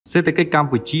សេដ្ឋកិច្ចកម្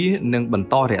ពុជានឹងបន្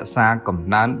តរក្សាកំ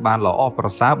ណើនបានល្អប្រ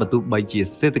សើរបើទោះបីជា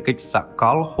សេដ្ឋកិច្ចសក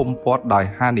លហុំព័ទ្ធដោយ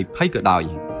ហានិភ័យក៏ដោយ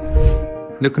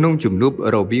នៅក្នុងជំនួប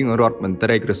រវាងរដ្ឋមន្ត្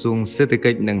រីក្រសួងសេដ្ឋកិ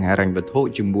ច្ចនិងហិរញ្ញវត្ថុ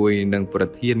ជាមួយនឹងប្រ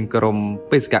ធានក្រុម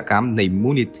បេសកកម្មនៃមូ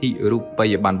លនិធិរូបិ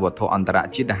យប័ណ្ណវត្ថុអន្តរ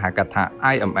ជាតិដែលហៅកាត់ថា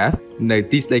IMF នៅ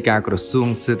ទីស្តីការក្រសួង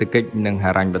សេដ្ឋកិច្ចនិង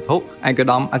ហិរញ្ញវត្ថុឯកឧត្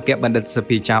តមអគ្គបណ្ឌិតស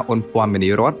ភាចាអ៊ុនពាន់មនី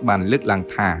រតបានលើកឡើង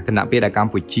ថាគណៈពេលដែលក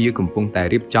ម្ពុជាកំពុងតែ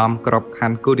រៀបចំក្របខ័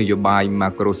ណ្ឌគោលនយោបាយម៉ា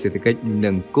ក្រូសេដ្ឋកិច្ច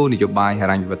និងគោលនយោបាយហិ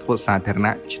រញ្ញវត្ថុសាធារ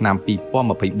ណៈឆ្នាំ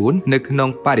2024នៅក្នុង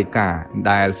បរិយាកាស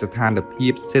ដែលស្ថានភា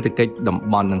ពសេដ្ឋកិច្ចតំ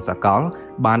បន់និងសកល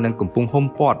បាននឹងកំពុងហុំ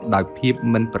ព័ទ្ធដោយភាព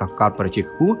មិនប្រកបប្រជា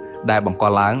ខ្ពស់ដែលបង្ក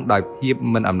ឡើងដោយភាព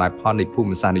មិនអំណោយផលនៃភូ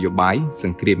មិសាស្ត្រនយោបាយស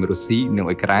ង្គ្រាមរុស្ស៊ីនិង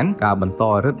អ៊ុយក្រែនការបន្ត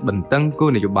រឹតបន្តឹងគោ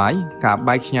លនយោបាយការ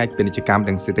បែកខ្ញែកពាណិជ្ជកម្ម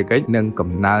និងសេដ្ឋកិច្ចនិងកំ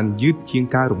ណើនយឺតជាង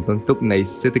ការរំពឹងទុកនៃ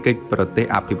សេដ្ឋកិច្ចប្រទេស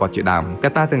អភិវឌ្ឍជាដើមក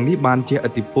ត្តាទាំងនេះបានជះឥ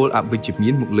ទ្ធិពលអវិជ្ជមា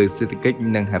នមកលើសេដ្ឋកិច្ច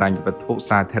និងហិរញ្ញវត្ថុ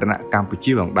សាធារណៈកម្ពុ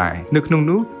ជាផងដែរនៅក្នុង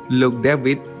នោះលោក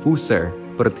David Fusser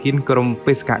ប្រធានក្រុម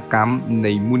បេសកកម្ម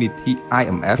នៃមូលនិធិ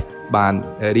IMF បាន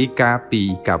រាយការណ៍ពី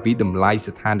ការវិតម្លៃ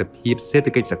ស្ថានភាពសេដ្ឋ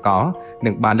កិច្ចសកលនិ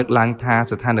ងបានលើកឡើងថា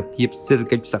ស្ថានភាពសេដ្ឋ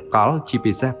កិច្ចសកលជា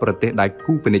ពិសេសប្រទេសដែល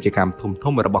គូពាណិជ្ជកម្ម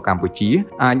ធំៗរបស់កម្ពុជា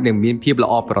អាចនឹងមានភាពល្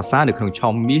អប្រសើរនៅក្នុងឆ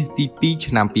មាសទី2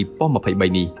ឆ្នាំ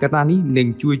2023នេះកត្តានេះនឹង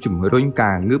ជួយជំរុញ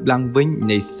ការងើបឡើងវិញ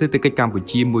នៃសេដ្ឋកិច្ចកម្ពុ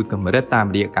ជាមួយកម្រិតតាម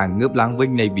រយៈការងើបឡើងវិញ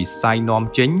នៃវិស័យនាំ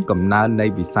ចេញកំណើននៃ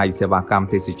វិស័យសេវាកម្ម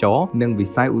ទេសចរនិងវិ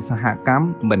ស័យឧស្សាហកម្ម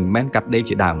មិនមែនកាត់ដេរ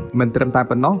ជាដើមមិនត្រឹមតែ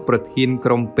ប៉ុណ្ណោះប្រធានក្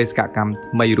រុមបេសកកម្ម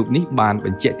ថ្មីរូបនេះបានប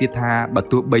ញ្ជាក់ទៀតថាបើ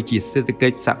ទោះបីជាសេដ្ឋកិ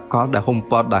ច្ចសកលដែលហុំ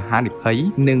ព័ទ្ធដោយហានិភ័យ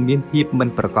និងមានភាពមិន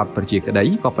ប្រកបប្រជាក្តី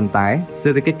ក៏ប៉ុន្តែសេ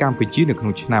ដ្ឋកិច្ចកម្ពុជានៅក្នុ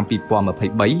ងឆ្នាំ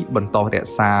2023បន្តរ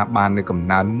ក្សាបាននូវកំ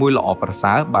ណើនមួយល្អប្រ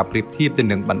សើរបើប្រៀបធៀបទៅ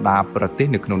នឹងបណ្ដាប្រទេស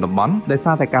នៅក្នុងតំបន់ដោយ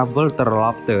សារតែការវិលត្រឡ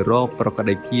ប់ទៅរកប្រកប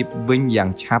ភាពវិញយ៉ាង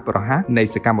ឆាប់រហ័សនៃ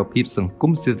សកម្មភាពសង្គ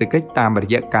មសេដ្ឋកិច្ចតាមរ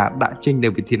យៈការដាក់ចេញនូ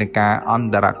វវិធានការអន្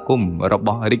តរាគមន៍រប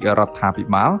ស់រាជរដ្ឋាភិ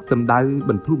បាលសម្ដៅ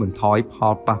បន្ធូរបន្ថយផ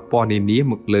លប៉ះពាល់នានា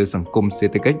មកលើសង្គមសេ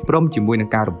ដ្ឋកិច្ចព្រមជាមួយនឹង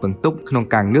ការរំពឹងទុកក្នុង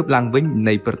ការងើបឡើងវិញ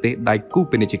នៃប្រទេសដៃគូ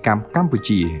ពាណិជ្ជកម្មកម្ពុ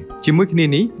ជាជាមួយគ្នា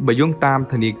នេះបើយោងតាម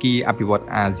ធនាគារអភិវឌ្ឍ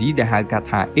អាស៊ីដែលហៅកាត់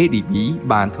ថា ADB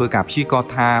បានធ្វើការព្យាករណ៍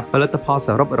ថាផលិតផលស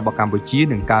រុបរបស់កម្ពុជា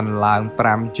នឹងកើនឡើង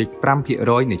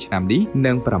 5.5% នៅឆ្នាំនេះ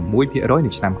និង 6%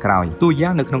 នៅឆ្នាំក្រោយតួយ៉ា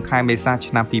ងនៅក្នុងខែមេសា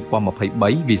ឆ្នាំ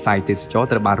2023វិស័យទេសចរ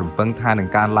ត្រូវបានរំពឹងថានឹង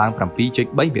កើនឡើង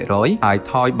 7.3% ហើយ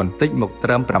ថយបន្តិចមកត្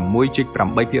រឹម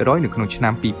 6.8% នៅក្នុងឆ្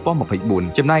នាំ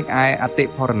2024ចំណែកឯអតិ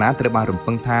ផរណាត្រូវបានរំ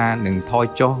ពឹងថានឹងថយ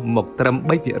ចុះមកត្រឹម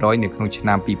 3% នៅក្នុងឆ្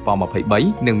នាំ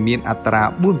2023និងមានអត្រា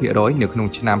 4% នៅក្នុង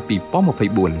ឆ្នាំ2024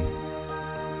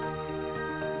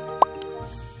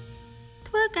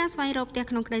ធ្វើការស្វែងរកផ្ទះ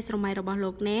ក្នុងក្តីស្រមៃរបស់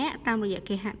លោកអ្នកតាមរយៈ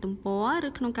គេហទំព័រឬ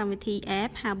ក្នុងកម្មវិធី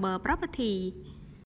App Harbor Property